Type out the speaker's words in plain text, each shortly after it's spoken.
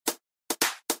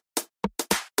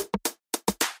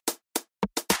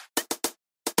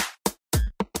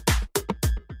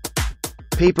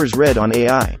Papers read on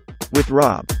AI. With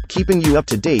Rob, keeping you up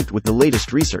to date with the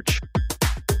latest research.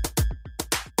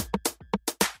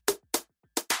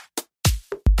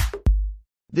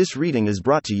 This reading is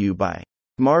brought to you by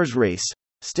Mars Race.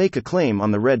 Stake a claim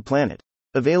on the Red Planet.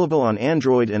 Available on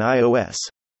Android and iOS.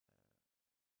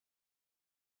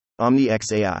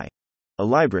 OmniXAI. A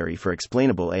library for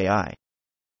explainable AI.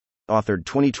 Authored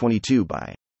 2022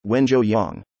 by Wenzhou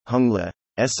Yang, Heng Le,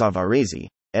 S. Savarese,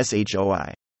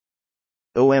 SHOI.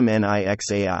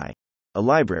 OmniXAI. A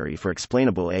library for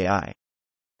explainable AI.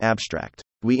 Abstract.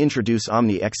 We introduce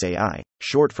OmniXAI,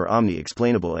 short for Omni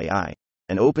Explainable AI,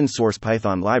 an open-source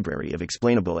Python library of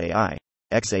explainable AI,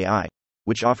 XAI,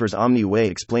 which offers Omni-way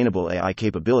explainable AI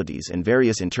capabilities and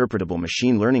various interpretable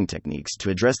machine learning techniques to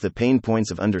address the pain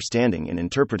points of understanding and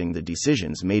interpreting the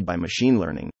decisions made by machine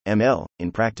learning, ML,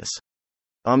 in practice.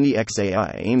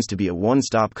 OmniXAI aims to be a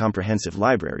one-stop comprehensive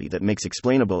library that makes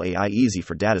explainable AI easy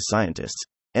for data scientists,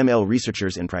 ML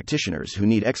researchers and practitioners who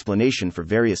need explanation for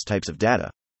various types of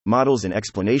data, models and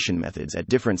explanation methods at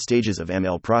different stages of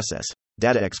ML process,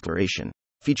 data exploration,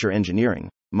 feature engineering,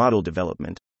 model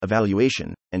development,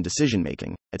 evaluation, and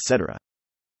decision-making, etc.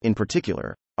 In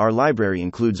particular, our library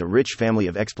includes a rich family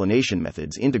of explanation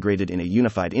methods integrated in a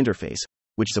unified interface,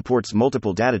 which supports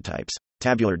multiple data types,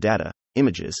 tabular data,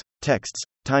 images, texts,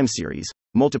 time series,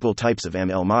 multiple types of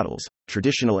ML models,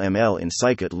 traditional ML in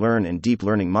scikit-learn and deep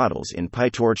learning models in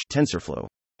PyTorch, TensorFlow,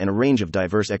 and a range of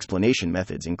diverse explanation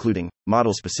methods including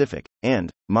model-specific and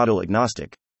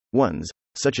model-agnostic ones,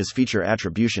 such as feature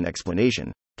attribution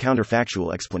explanation,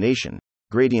 counterfactual explanation,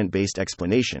 gradient-based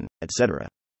explanation, etc.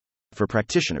 For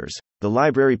practitioners, the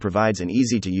library provides an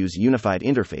easy-to-use unified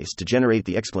interface to generate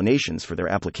the explanations for their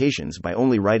applications by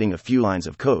only writing a few lines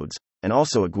of codes, and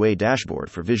also a GUI dashboard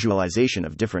for visualization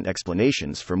of different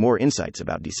explanations for more insights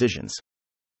about decisions.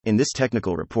 In this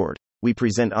technical report, we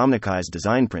present OmniXAI's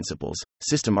design principles,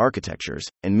 system architectures,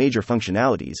 and major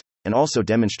functionalities, and also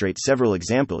demonstrate several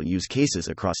example use cases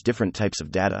across different types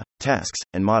of data, tasks,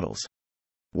 and models.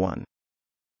 1.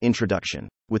 Introduction.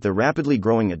 With the rapidly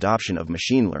growing adoption of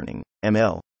machine learning,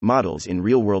 ML, models in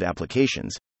real-world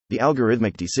applications, the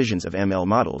algorithmic decisions of ML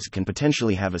models can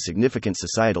potentially have a significant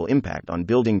societal impact on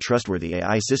building trustworthy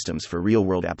AI systems for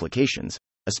real-world applications,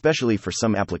 especially for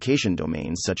some application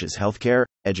domains such as healthcare,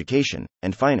 education,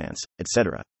 and finance,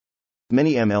 etc.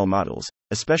 Many ML models,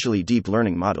 especially deep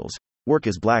learning models, work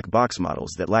as black box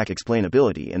models that lack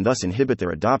explainability and thus inhibit their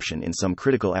adoption in some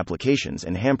critical applications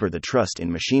and hamper the trust in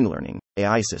machine learning,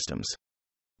 AI systems.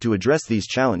 To address these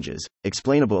challenges,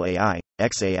 explainable AI,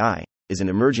 XAI, is an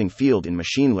emerging field in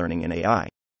machine learning and AI,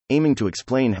 aiming to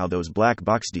explain how those black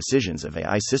box decisions of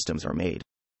AI systems are made.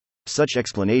 Such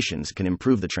explanations can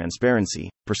improve the transparency,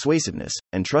 persuasiveness,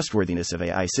 and trustworthiness of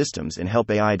AI systems and help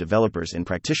AI developers and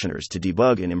practitioners to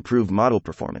debug and improve model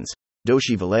performance.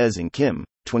 Doshi Velez and Kim,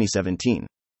 2017.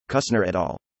 Kussner et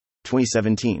al.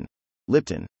 2017.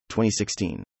 Lipton,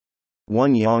 2016.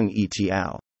 Wang Yang et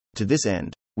al. To this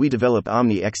end, we develop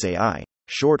OmniXAI,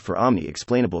 short for Omni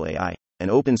Explainable AI, an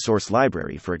open-source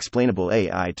library for explainable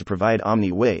AI to provide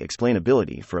Omni-way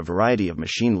explainability for a variety of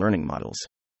machine learning models.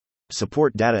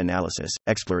 Support data analysis,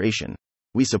 exploration.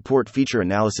 We support feature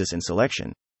analysis and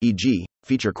selection, e.g.,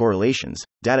 feature correlations,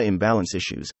 data imbalance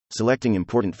issues, selecting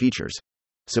important features.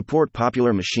 Support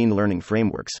popular machine learning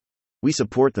frameworks. We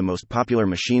support the most popular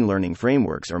machine learning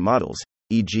frameworks or models,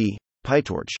 e.g.,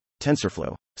 PyTorch,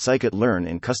 TensorFlow, scikit-learn,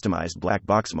 and customized black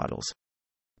box models.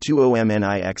 2.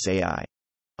 OmniXAI.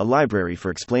 A library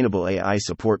for explainable AI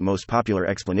support most popular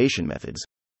explanation methods.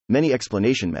 Many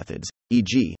explanation methods,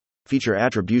 e.g., feature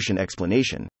attribution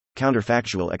explanation,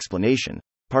 counterfactual explanation,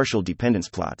 partial dependence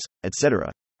plots,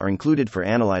 etc., are included for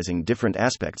analyzing different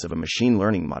aspects of a machine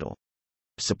learning model.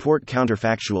 Support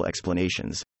counterfactual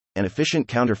explanations. An efficient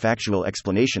counterfactual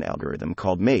explanation algorithm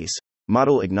called MACE,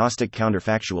 Model Agnostic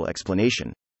Counterfactual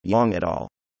Explanation, Yang et al.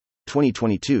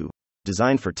 2022,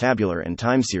 designed for tabular and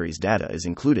time series data is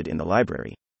included in the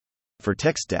library. For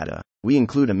text data, we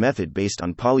include a method based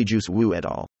on Polyjuice Wu et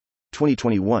al.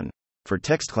 2021, for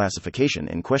text classification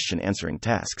and question answering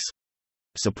tasks.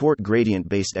 Support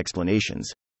gradient-based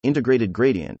explanations. Integrated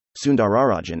gradient,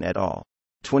 Sundararajan et al.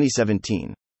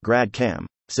 2017, GradCam,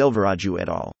 Selvaraju et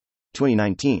al.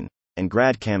 2019, and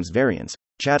GradCam's variants,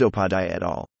 Chattopadhyay et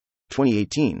al.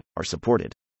 2018, are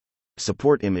supported.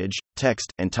 Support image,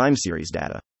 text, and time series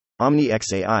data.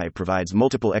 OmniXAI provides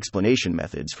multiple explanation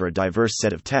methods for a diverse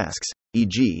set of tasks,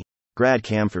 e.g.,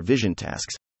 GradCam for vision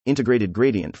tasks, integrated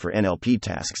gradient for NLP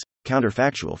tasks,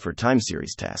 counterfactual for time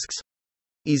series tasks.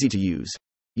 Easy to use.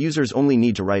 Users only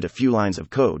need to write a few lines of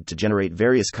code to generate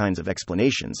various kinds of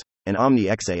explanations, and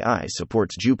OmniXAI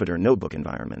supports Jupyter Notebook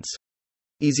environments.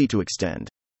 Easy to extend.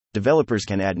 Developers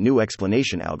can add new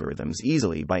explanation algorithms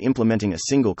easily by implementing a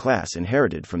single class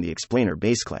inherited from the explainer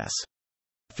base class.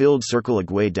 Filled circle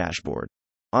GUI dashboard.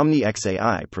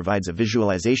 OmniXAI provides a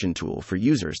visualization tool for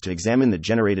users to examine the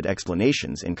generated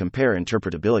explanations and compare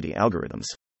interpretability algorithms.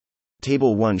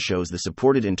 Table 1 shows the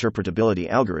supported interpretability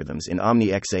algorithms in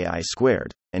OmniXAI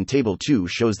Squared, and Table 2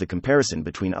 shows the comparison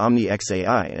between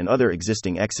OmniXAI and other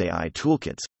existing XAI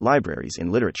toolkits, libraries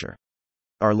in literature.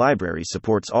 Our library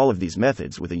supports all of these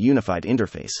methods with a unified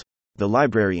interface. The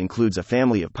library includes a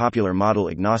family of popular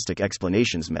model-agnostic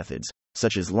explanations methods,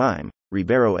 such as LIME,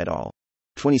 Ribeiro et al.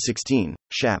 2016,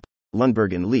 Schaap,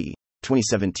 Lundberg and Lee,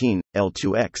 2017,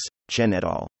 L2X, Chen et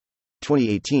al.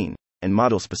 2018, and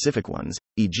model-specific ones,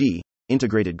 e.g.,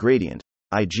 Integrated Gradient,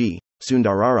 IG,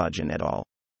 Sundararajan et al.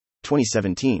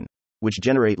 2017, which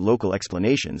generate local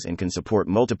explanations and can support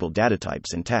multiple data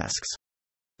types and tasks.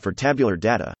 For tabular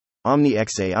data,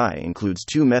 OmniXAI includes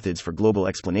two methods for global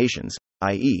explanations,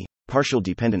 i.e., Partial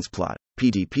Dependence Plot,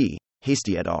 PDP,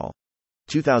 Hastie et al.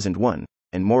 2001,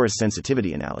 and Morris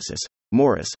Sensitivity Analysis,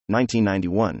 Morris,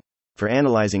 1991, for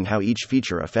analyzing how each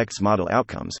feature affects model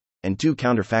outcomes, and two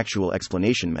counterfactual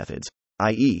explanation methods,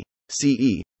 i.e.,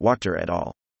 CE, Wachter et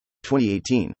al.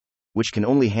 2018, which can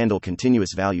only handle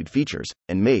continuous valued features,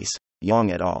 and Mace,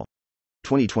 Yang et al.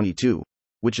 2022,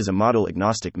 which is a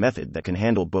model-agnostic method that can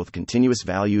handle both continuous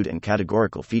valued and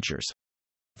categorical features.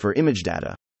 For image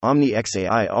data,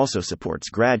 OmniXAI also supports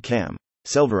GradCam,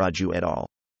 Selvaraju et al.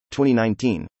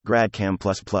 2019, GradCam++,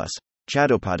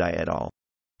 Chattopadhyay et al.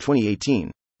 2018,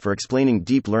 for explaining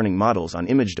deep learning models on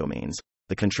image domains,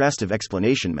 the contrastive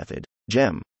explanation method,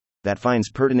 GEM, that finds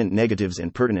pertinent negatives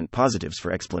and pertinent positives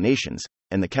for explanations,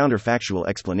 and the counterfactual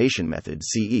explanation method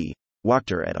CE,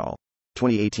 Wachter et al.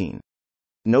 2018.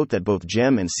 Note that both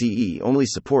GEM and CE only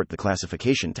support the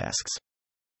classification tasks.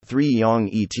 3 Yang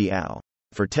et al.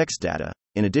 For text data,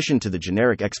 in addition to the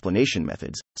generic explanation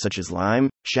methods, such as LIME,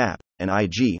 Schaap, and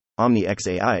IG,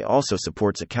 OmniXAI also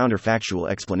supports a counterfactual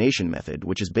explanation method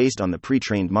which is based on the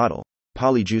pre-trained model,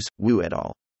 Polyjuice, Wu et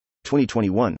al.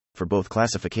 2021, for both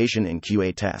classification and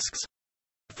QA tasks.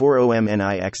 4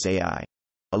 OmniXAI.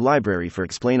 A library for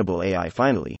explainable AI.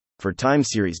 Finally, for time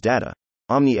series data,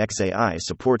 OmniXAI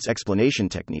supports explanation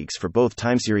techniques for both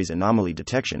time series anomaly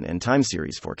detection and time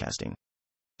series forecasting.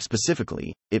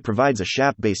 Specifically, it provides a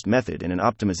Schaap-based method and an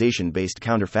optimization-based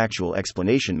counterfactual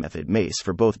explanation method MACE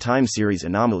for both time series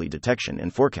anomaly detection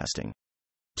and forecasting.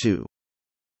 2.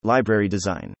 Library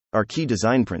design. Our key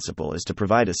design principle is to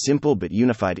provide a simple but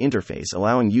unified interface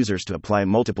allowing users to apply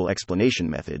multiple explanation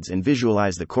methods and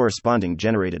visualize the corresponding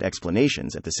generated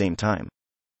explanations at the same time.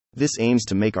 This aims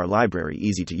to make our library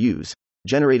easy to use,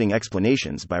 generating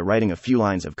explanations by writing a few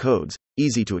lines of codes,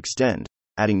 easy to extend,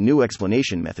 adding new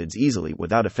explanation methods easily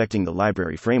without affecting the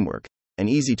library framework, and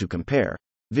easy to compare,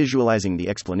 visualizing the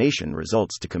explanation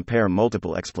results to compare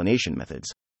multiple explanation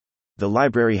methods. The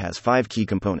library has 5 key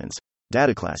components.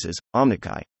 Data classes,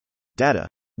 OmniCAI. Data.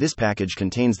 This package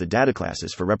contains the data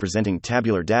classes for representing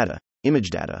tabular data, image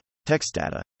data, text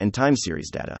data, and time series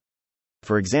data.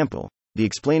 For example, the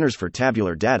explainers for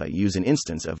tabular data use an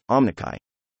instance of OmniCAI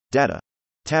data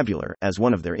tabular as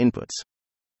one of their inputs.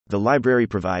 The library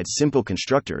provides simple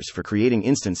constructors for creating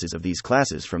instances of these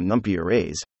classes from NumPy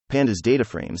arrays, pandas data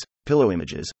frames, pillow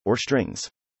images, or strings.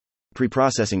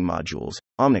 Preprocessing modules,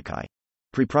 OmniCAI.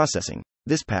 Preprocessing.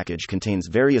 This package contains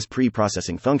various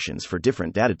pre-processing functions for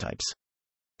different data types.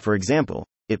 For example,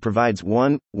 it provides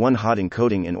 1 hot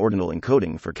encoding and ordinal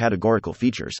encoding for categorical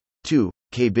features, 2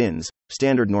 k-bins,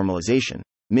 standard normalization,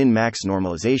 min-max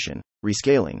normalization,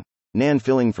 rescaling, NaN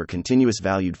filling for continuous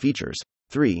valued features,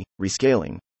 3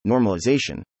 rescaling,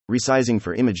 normalization, resizing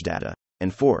for image data,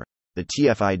 and 4 the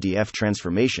TF-IDF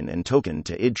transformation and token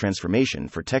to ID transformation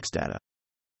for text data.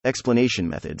 Explanation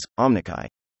methods, OmniCAI.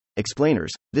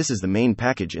 Explainers. This is the main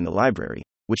package in the library,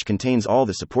 which contains all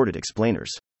the supported explainers.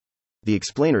 The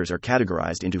explainers are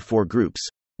categorized into 4 groups.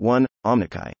 1.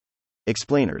 OmniCAI.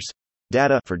 Explainers.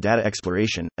 Data for data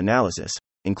exploration, analysis,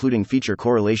 including feature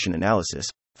correlation analysis,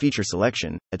 feature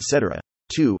selection, etc.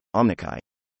 2. OmniCAI.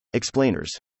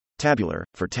 Explainers. Tabular,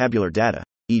 for tabular data,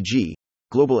 e.g.,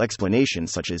 global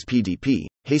explanations such as PDP,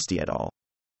 Hastie et al.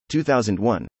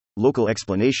 2001. Local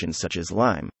explanations such as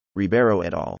LIME, Ribeiro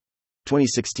et al.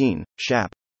 2016,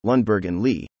 Schaap, Lundberg and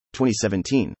Lee,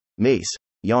 2017, Mace,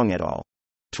 Yang et al.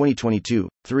 2022.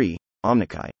 3.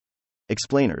 OmniCAI.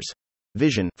 Explainers.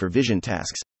 Vision, for vision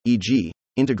tasks, e.g.,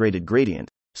 integrated gradient,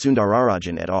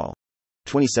 Sundararajan et al.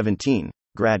 2017,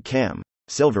 GradCam,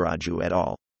 Selvaraju et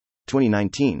al.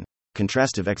 2019,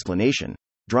 contrastive explanation,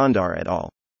 Drondar et al.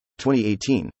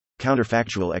 2018,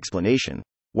 counterfactual explanation,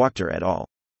 Wachter et al.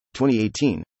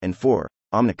 2018, and 4.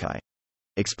 Omnikai.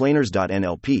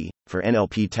 Explainers.nlp, for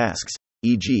NLP tasks,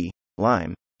 e.g.,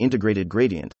 LIME, integrated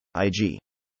gradient, IG.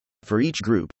 For each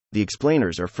group, the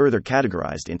explainers are further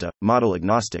categorized into model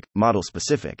agnostic, model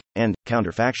specific, and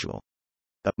counterfactual.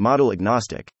 A model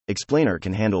agnostic explainer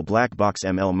can handle black box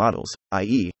ML models,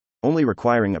 i.e., only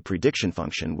requiring a prediction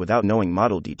function without knowing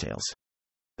model details.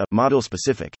 A model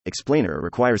specific explainer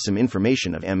requires some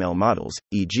information of ML models,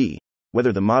 e.g.,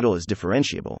 whether the model is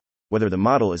differentiable, whether the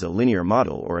model is a linear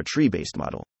model or a tree-based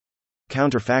model.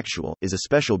 Counterfactual is a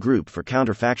special group for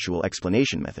counterfactual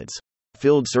explanation methods.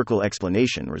 Filled circle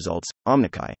explanation results,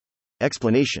 Omnikai.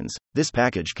 Explanations, this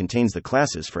package contains the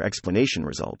classes for explanation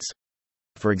results.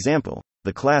 For example,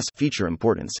 the class feature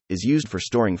importance is used for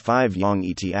storing 5 Yang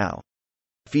et al.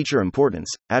 Feature importance,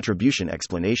 attribution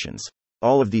explanations.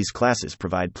 All of these classes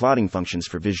provide plotting functions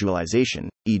for visualization,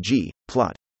 e.g.,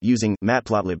 plot, using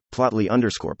matplotlib,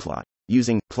 plotly_plot,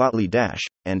 using plotly-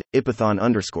 and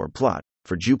ipython_plot,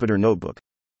 for Jupyter Notebook.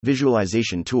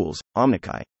 Visualization tools,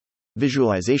 Omnikai.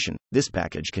 Visualization, this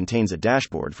package contains a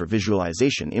dashboard for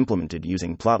visualization implemented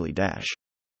using plotly-.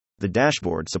 The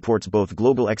dashboard supports both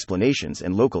global explanations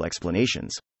and local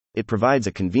explanations. It provides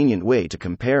a convenient way to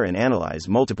compare and analyze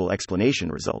multiple explanation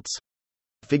results.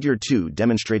 Figure 2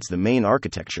 demonstrates the main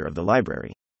architecture of the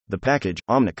library. The package,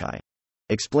 Omnikai.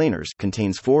 Explainers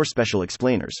contains 4 special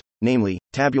explainers, namely,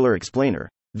 Tabular Explainer,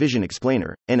 Vision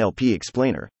Explainer, NLP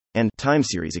Explainer, and Time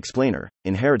Series Explainer,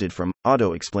 inherited from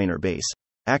Auto Explainer base,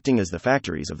 acting as the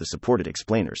factories of the supported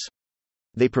explainers.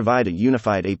 They provide a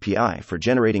unified API for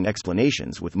generating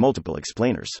explanations with multiple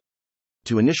explainers.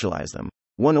 To initialize them,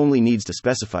 one only needs to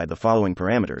specify the following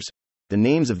parameters: the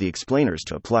names of the explainers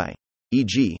to apply,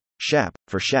 e.g., SHAP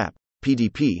for SHAP,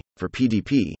 PDP for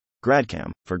PDP,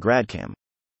 GradCam for GradCam.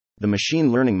 The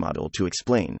machine learning model to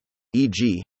explain,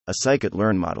 e.g., a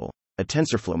scikit-learn model, a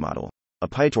TensorFlow model, a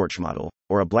PyTorch model,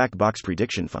 or a black box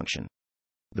prediction function.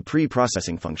 The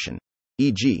pre-processing function,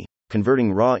 e.g.,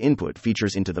 converting raw input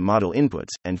features into the model inputs,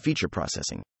 and feature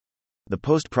processing. The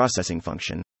post-processing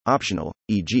function, optional,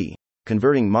 e.g.,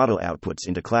 converting model outputs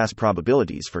into class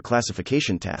probabilities for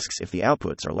classification tasks if the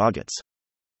outputs are logits.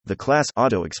 The class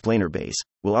auto-explainer base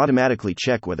will automatically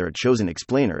check whether a chosen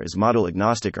explainer is model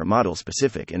agnostic or model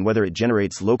specific and whether it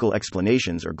generates local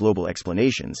explanations or global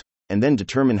explanations, and then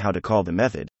determine how to call the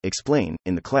method explain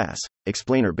in the class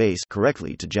explainer base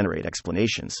correctly to generate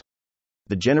explanations.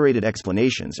 The generated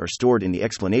explanations are stored in the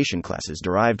explanation classes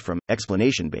derived from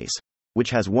explanation base,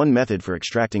 which has 1 method for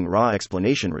extracting raw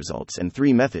explanation results and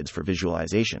 3 methods for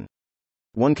visualization.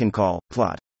 One can call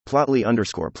plot,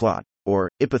 plotly_plot, or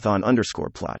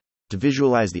ipython_plot, to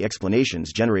visualize the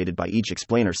explanations generated by each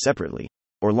explainer separately,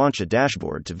 or launch a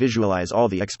dashboard to visualize all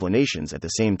the explanations at the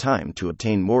same time to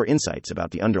obtain more insights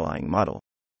about the underlying model.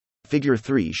 Figure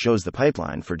 3 shows the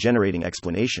pipeline for generating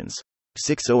explanations.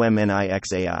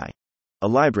 6OMNIXAI. A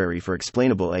library for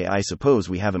explainable AI. Suppose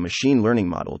we have a machine learning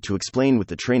model to explain with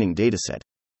the training dataset,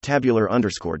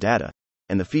 tabular_data,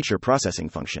 and the feature processing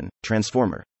function,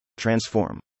 transformer,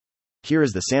 transform. Here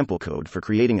is the sample code for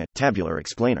creating a tabular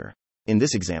explainer. In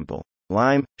this example,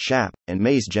 LIME, SHAP, and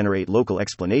Maze generate local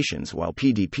explanations while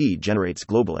PDP generates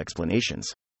global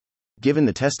explanations. Given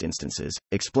the test instances,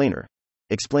 explainer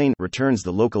explain returns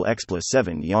the local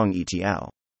x+7 Yang et al.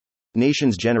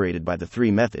 Nations generated by the 3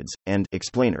 methods, and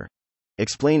explainer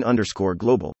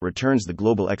explain_global returns the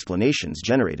global explanations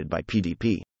generated by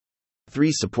PDP.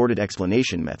 3 supported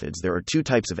explanation methods. There are 2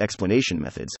 types of explanation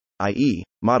methods, i.e.,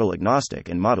 model agnostic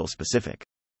and model specific.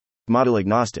 Model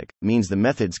agnostic means the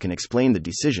methods can explain the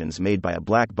decisions made by a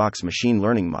black box machine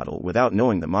learning model without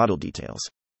knowing the model details.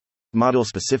 Model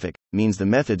specific means the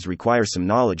methods require some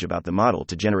knowledge about the model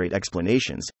to generate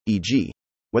explanations, e.g.,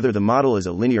 whether the model is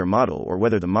a linear model or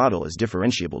whether the model is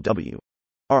differentiable W,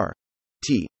 R,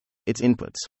 T, its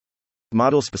inputs.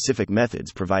 Model-specific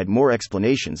methods provide more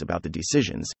explanations about the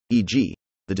decisions, e.g.,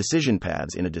 the decision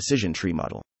paths in a decision tree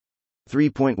model.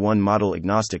 3.1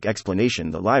 Model-agnostic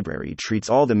explanation. The library treats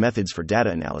all the methods for data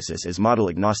analysis as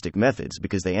model-agnostic methods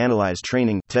because they analyze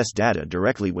training test data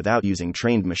directly without using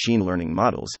trained machine learning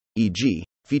models, e.g.,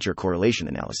 feature correlation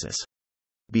analysis.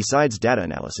 Besides data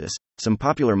analysis, some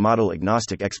popular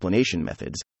model-agnostic explanation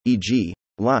methods, e.g.,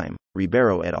 LIME,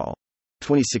 Ribeiro et al.,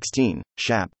 2016,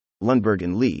 SHAP, Lundberg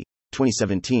and Lee,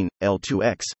 2017,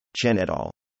 L2X, Chen et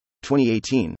al.,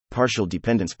 2018, Partial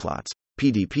Dependence Plots,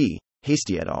 PDP,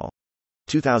 Hasty et al.,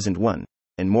 2001,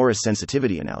 and Morris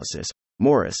Sensitivity Analysis,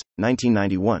 Morris,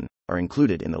 1991, are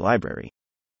included in the library.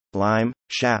 LIME,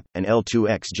 SHAP, and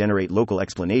L2X generate local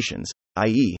explanations,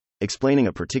 i.e., explaining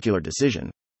a particular decision,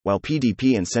 while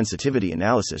PDP and sensitivity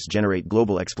analysis generate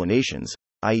global explanations,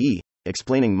 i.e.,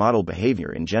 explaining model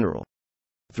behavior in general.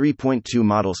 3.2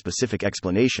 Model-specific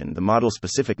explanation. The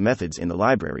model-specific methods in the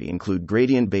library include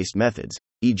gradient-based methods,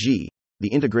 e.g., the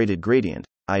integrated gradient,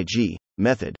 IG,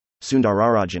 method,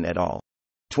 Sundararajan et al.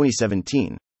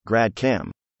 2017, Grad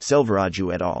Cam,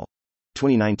 Selvaraju et al.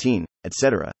 2019,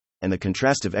 etc., and the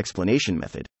contrastive explanation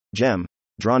method, GEM,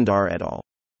 Drondar et al.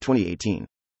 2018.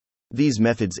 These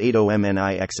methods aid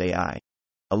OMNIXAI,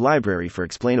 a library for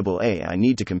explainable AI,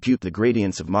 need to compute the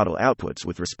gradients of model outputs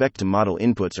with respect to model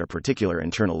inputs or particular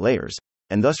internal layers,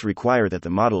 and thus require that the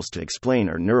models to explain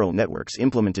are neural networks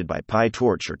implemented by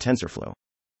PyTorch or TensorFlow.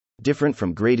 Different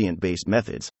from gradient-based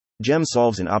methods, GEM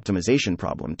solves an optimization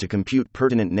problem to compute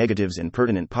pertinent negatives and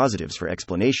pertinent positives for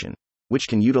explanation, which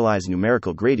can utilize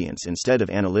numerical gradients instead of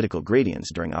analytical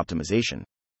gradients during optimization.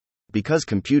 Because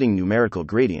computing numerical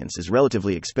gradients is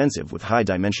relatively expensive with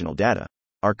high-dimensional data,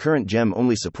 our current GEM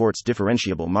only supports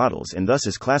differentiable models and thus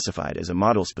is classified as a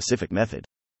model-specific method.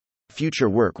 Future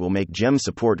work will make GEM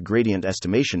support gradient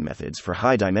estimation methods for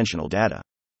high-dimensional data.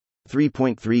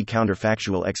 3.3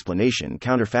 Counterfactual explanation.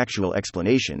 Counterfactual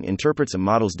explanation interprets a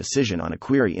model's decision on a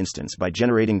query instance by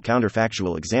generating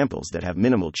counterfactual examples that have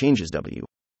minimal changes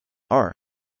w.r.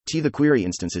 t the query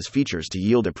instance's features to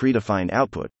yield a predefined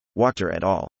output. Wachter et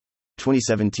al.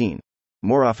 2017.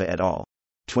 Morafa et al.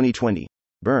 2020.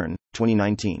 Byrne,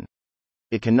 2019.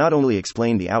 It can not only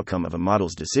explain the outcome of a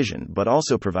model's decision but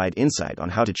also provide insight on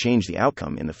how to change the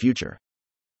outcome in the future.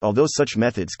 Although such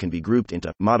methods can be grouped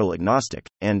into model agnostic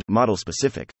and model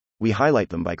specific, we highlight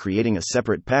them by creating a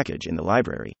separate package in the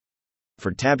library.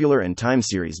 For tabular and time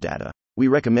series data, we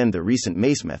recommend the recent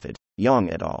MACE method,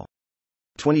 Yang et al.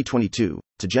 2022,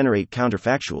 to generate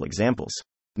counterfactual examples.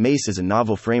 MACE is a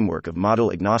novel framework of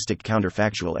model agnostic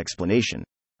counterfactual explanation,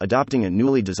 adopting a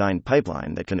newly designed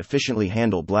pipeline that can efficiently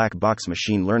handle black box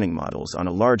machine learning models on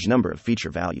a large number of feature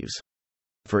values.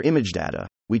 For image data,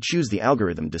 we choose the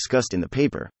algorithm discussed in the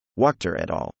paper, Wachter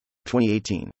et al.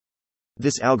 2018.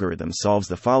 This algorithm solves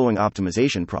the following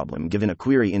optimization problem given a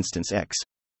query instance X,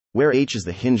 where H is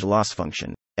the hinge loss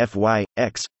function, Fy,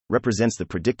 X, represents the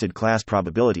predicted class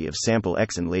probability of sample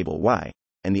X and label Y,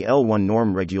 and the L1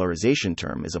 norm regularization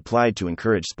term is applied to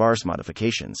encourage sparse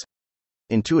modifications.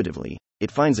 Intuitively, it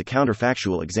finds a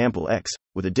counterfactual example X,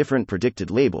 with a different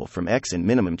predicted label from X and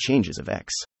minimum changes of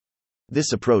X.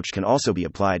 This approach can also be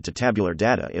applied to tabular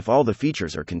data if all the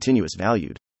features are continuous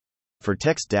valued. For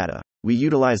text data, we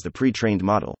utilize the pre-trained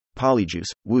model, Polyjuice,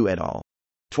 Wu et al.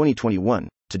 2021,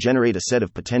 to generate a set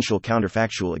of potential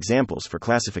counterfactual examples for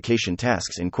classification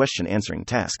tasks and question-answering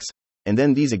tasks, and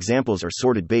then these examples are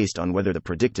sorted based on whether the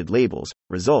predicted labels,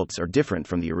 results are different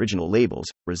from the original labels,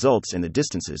 results and the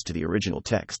distances to the original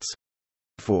texts.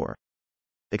 4.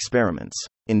 Experiments.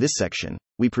 In this section,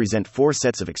 we present 4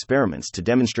 sets of experiments to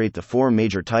demonstrate the 4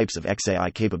 major types of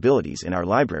XAI capabilities in our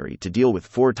library to deal with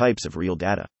 4 types of real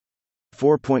data.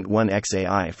 4.1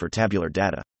 XAI for tabular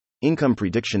data. Income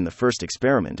prediction. The first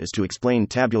experiment is to explain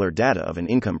tabular data of an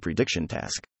income prediction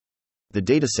task. The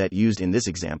dataset used in this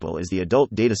example is the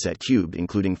adult dataset cubed,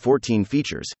 including 14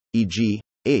 features, e.g.,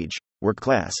 age, work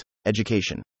class,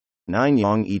 education. 9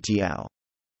 Yang et al.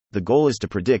 The goal is to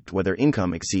predict whether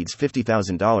income exceeds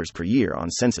 $50,000 per year on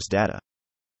census data.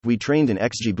 We trained an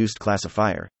XGBoost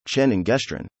classifier, Chen and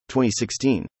Gestrin,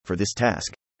 2016, for this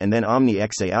task, and then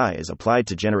OmniXAI is applied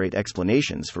to generate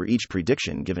explanations for each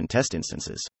prediction given test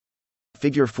instances.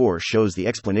 Figure 4 shows the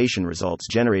explanation results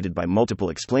generated by multiple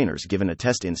explainers given a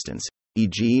test instance,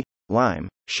 e.g., LIME,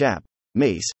 SHAP,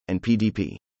 MACE, and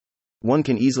PDP. One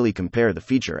can easily compare the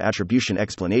feature attribution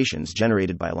explanations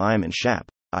generated by LIME and SHAP,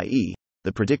 i.e.,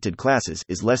 the predicted classes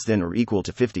is less than or equal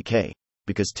to 50K,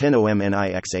 because 10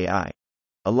 OMNIXAI,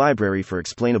 a library for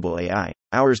explainable AI,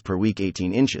 hours per week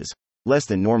 18 inches, less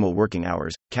than normal working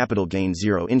hours, capital gain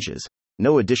 0 inches,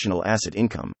 no additional asset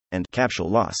income, and capsule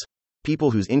loss.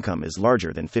 People whose income is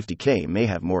larger than 50K may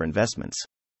have more investments.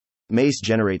 MACE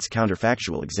generates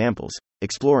counterfactual examples,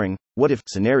 exploring what-if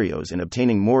scenarios and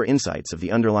obtaining more insights of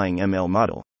the underlying ML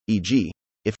model, e.g.,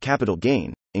 if capital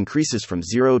gain increases from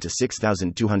 0 to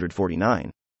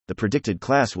 6,249, the predicted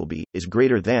class will be is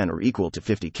greater than or equal to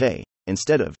 50K,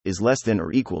 instead of is less than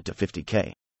or equal to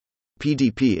 50K.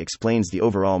 PDP explains the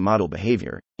overall model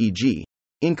behavior, e.g.,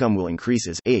 income will increase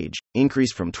as age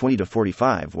increase from 20 to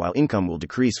 45 while income will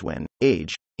decrease when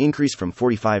age increase from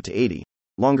 45 to 80.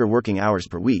 Longer working hours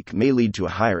per week may lead to a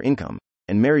higher income,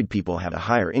 and married people have a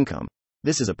higher income.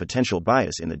 This is a potential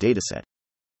bias in the dataset.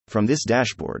 From this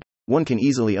dashboard, one can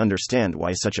easily understand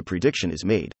why such a prediction is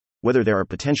made, whether there are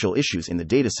potential issues in the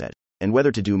dataset, and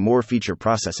whether to do more feature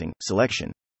processing,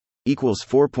 selection.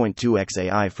 4.2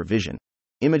 XAI for vision.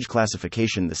 Image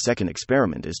classification. The second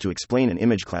experiment is to explain an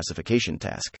image classification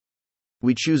task.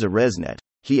 We choose a ResNet,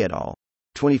 He et al.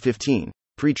 2015,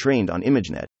 pre-trained on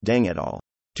ImageNet, Deng et al.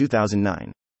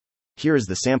 2009. Here is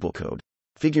the sample code.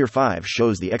 Figure 5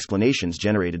 shows the explanations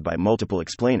generated by multiple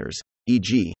explainers,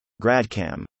 e.g.,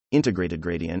 GradCam, integrated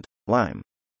gradient, Lime.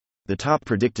 The top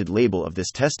predicted label of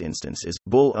this test instance is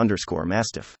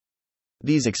bull_mastiff.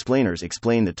 These explainers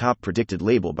explain the top predicted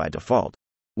label by default.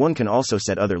 One can also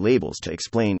set other labels to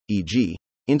explain, e.g.,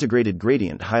 integrated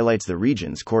gradient highlights the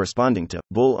regions corresponding to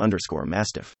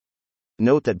bull_mastiff.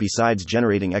 Note that besides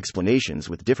generating explanations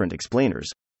with different explainers,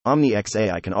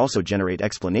 OmniXAI can also generate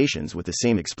explanations with the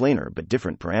same explainer but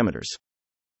different parameters.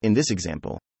 In this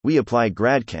example, we apply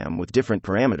GradCam with different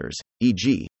parameters,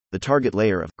 e.g., the target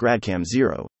layer of GradCam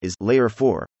 0 is layer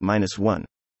 4, -1,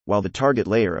 while the target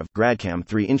layer of GradCam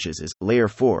 3 inches is layer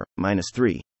 4,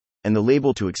 -3, and the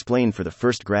label to explain for the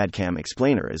first GradCam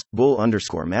explainer is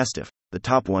bull_mastiff, the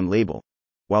top one label,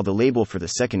 while the label for the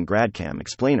second GradCam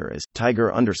explainer is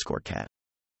tiger_cat.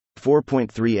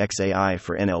 4.3xAI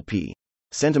for NLP.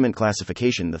 Sentiment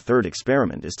classification. The third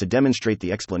experiment is to demonstrate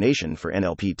the explanation for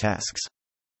NLP tasks.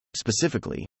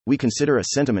 Specifically, we consider a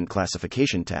sentiment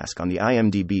classification task on the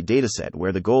IMDb dataset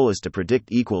where the goal is to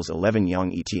predict equals 11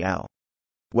 young et al.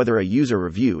 Whether a user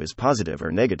review is positive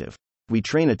or negative. We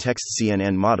train a text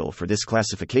CNN model for this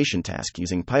classification task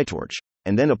using PyTorch,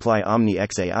 and then apply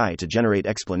OmniXAI to generate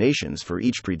explanations for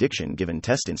each prediction given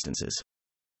test instances.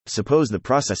 Suppose the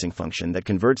processing function that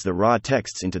converts the raw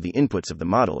texts into the inputs of the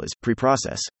model is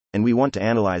preprocess, and we want to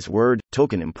analyze word,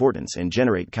 token importance and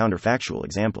generate counterfactual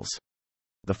examples.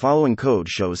 The following code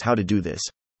shows how to do this.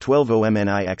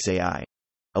 12OMNIXAI.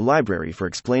 A library for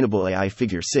explainable AI.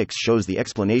 Figure 6 shows the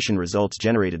explanation results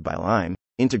generated by Lime,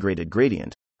 integrated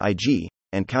gradient, IG,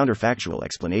 and counterfactual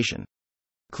explanation.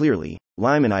 Clearly,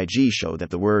 Lime and IG show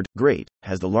that the word great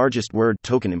has the largest word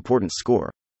token importance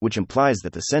score, which implies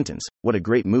that the sentence, what a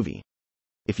great movie.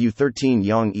 If you 13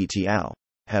 young et al.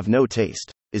 Have no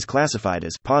taste, is classified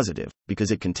as positive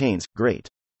because it contains great.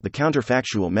 The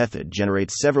counterfactual method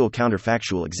generates several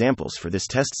counterfactual examples for this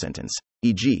test sentence,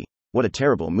 e.g., what a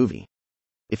terrible movie.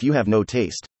 If you have no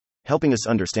taste, helping us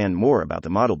understand more about the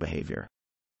model behavior.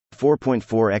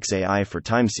 4.4xAI for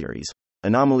time series.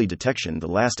 Anomaly detection. The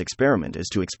last experiment is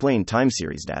to explain time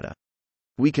series data.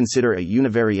 We consider a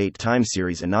univariate time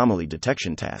series anomaly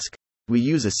detection task. We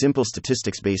use a simple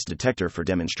statistics-based detector for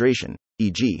demonstration,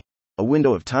 e.g., a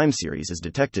window of time series is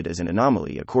detected as an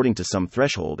anomaly according to some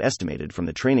threshold estimated from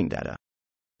the training data.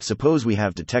 Suppose we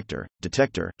have detector,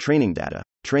 training data,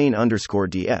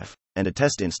 train_df, and a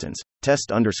test instance,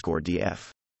 test_df.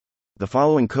 The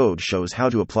following code shows how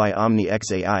to apply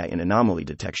OmniXAI in anomaly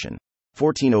detection.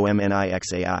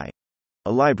 14OMNIXAI.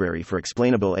 A library for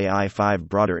explainable AI. 5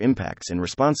 broader impacts and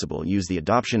responsible use. The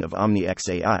adoption of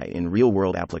OmniXAI in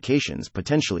real-world applications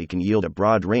potentially can yield a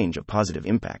broad range of positive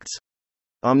impacts.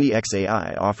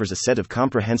 OmniXAI offers a set of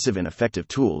comprehensive and effective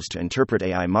tools to interpret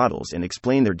AI models and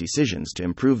explain their decisions to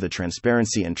improve the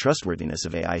transparency and trustworthiness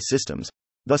of AI systems,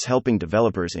 thus helping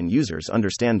developers and users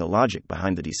understand the logic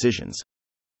behind the decisions.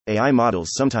 AI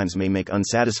models sometimes may make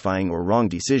unsatisfying or wrong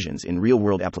decisions in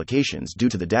real-world applications due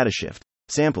to the data shift,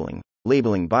 sampling,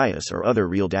 labeling bias or other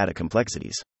real data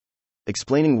complexities.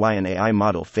 Explaining why an AI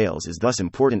model fails is thus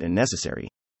important and necessary,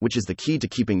 which is the key to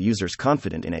keeping users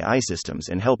confident in AI systems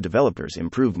and help developers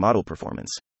improve model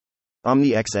performance.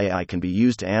 OmniXAI can be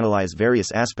used to analyze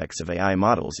various aspects of AI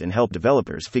models and help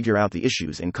developers figure out the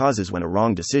issues and causes when a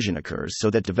wrong decision occurs so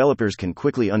that developers can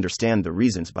quickly understand the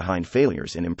reasons behind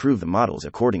failures and improve the models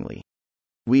accordingly.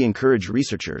 We encourage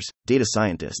researchers, data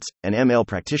scientists, and ML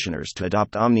practitioners to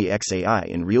adopt OmniXAI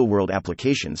in real-world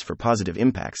applications for positive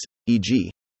impacts,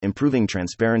 e.g., improving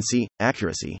transparency,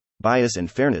 accuracy, bias and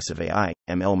fairness of AI,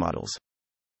 ML models.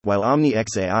 While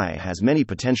OmniXAI has many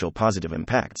potential positive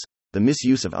impacts, the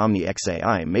misuse of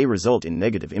OmniXAI may result in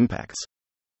negative impacts.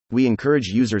 We encourage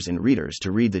users and readers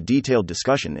to read the detailed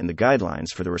discussion in the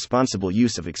guidelines for the responsible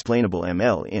use of explainable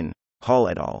ML in Hall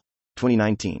et al.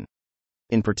 2019.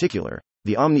 In particular,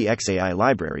 the OmniXAI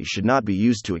library should not be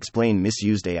used to explain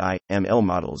misused AI, ML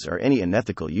models or any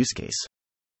unethical use case.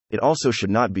 It also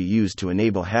should not be used to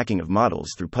enable hacking of models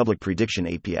through public prediction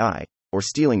API, or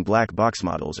stealing black box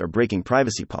models or breaking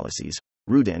privacy policies.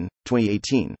 Rudin,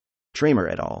 2018.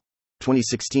 Tramer et al.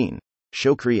 2016.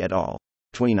 Shokri et al.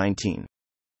 2019.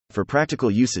 For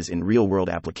practical uses in real-world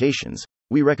applications,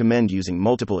 we recommend using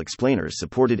multiple explainers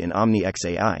supported in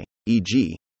OmniXAI,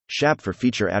 e.g., SHAP for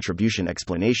feature attribution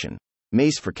explanation,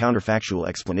 MACE for counterfactual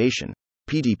explanation,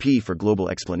 PDP for global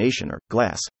explanation or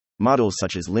GLASS, models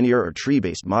such as linear or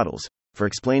tree-based models, for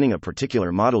explaining a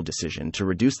particular model decision to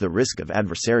reduce the risk of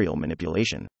adversarial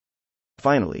manipulation.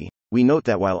 Finally, we note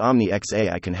that while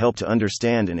OmniXAI can help to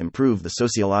understand and improve the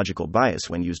sociological bias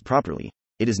when used properly,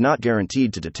 it is not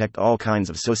guaranteed to detect all kinds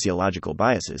of sociological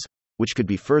biases, which could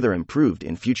be further improved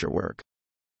in future work.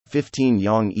 15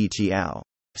 Yang et al.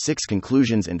 6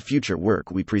 Conclusions and future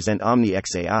work. We present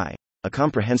OmniXAI, a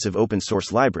comprehensive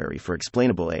open-source library for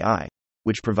explainable AI,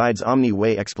 which provides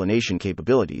omni-way explanation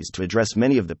capabilities to address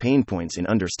many of the pain points in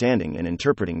understanding and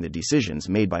interpreting the decisions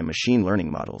made by machine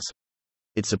learning models.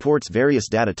 It supports various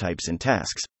data types and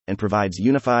tasks, and provides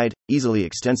unified, easily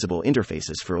extensible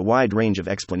interfaces for a wide range of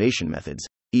explanation methods,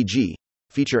 e.g.,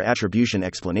 feature attribution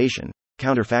explanation,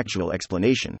 counterfactual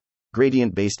explanation,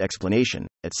 gradient-based explanation,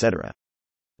 etc.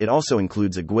 It also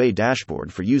includes a GUI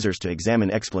dashboard for users to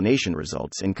examine explanation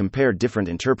results and compare different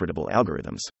interpretable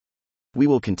algorithms. We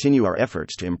will continue our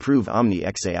efforts to improve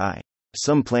OmniXAI.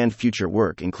 Some planned future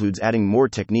work includes adding more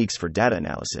techniques for data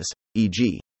analysis,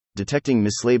 e.g., detecting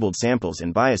mislabeled samples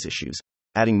and bias issues,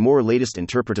 adding more latest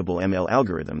interpretable ML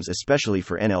algorithms especially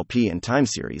for NLP and time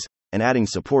series, and adding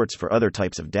supports for other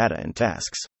types of data and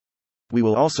tasks. We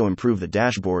will also improve the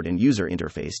dashboard and user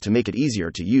interface to make it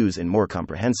easier to use and more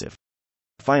comprehensive.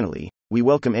 Finally, we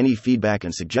welcome any feedback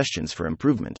and suggestions for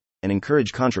improvement, and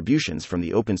encourage contributions from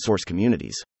the open source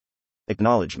communities.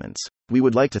 Acknowledgements. We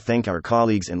would like to thank our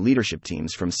colleagues and leadership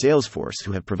teams from Salesforce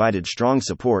who have provided strong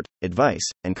support, advice,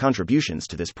 and contributions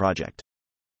to this project.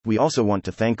 We also want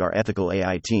to thank our ethical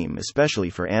AI team,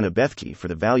 especially for Anna Bethke, for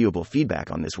the valuable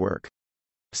feedback on this work.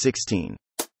 16.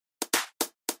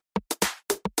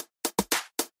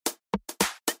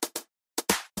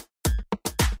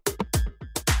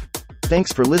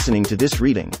 Thanks for listening to this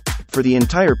reading. For the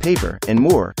entire paper and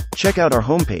more, check out our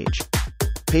homepage,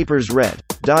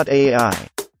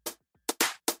 papersread.ai.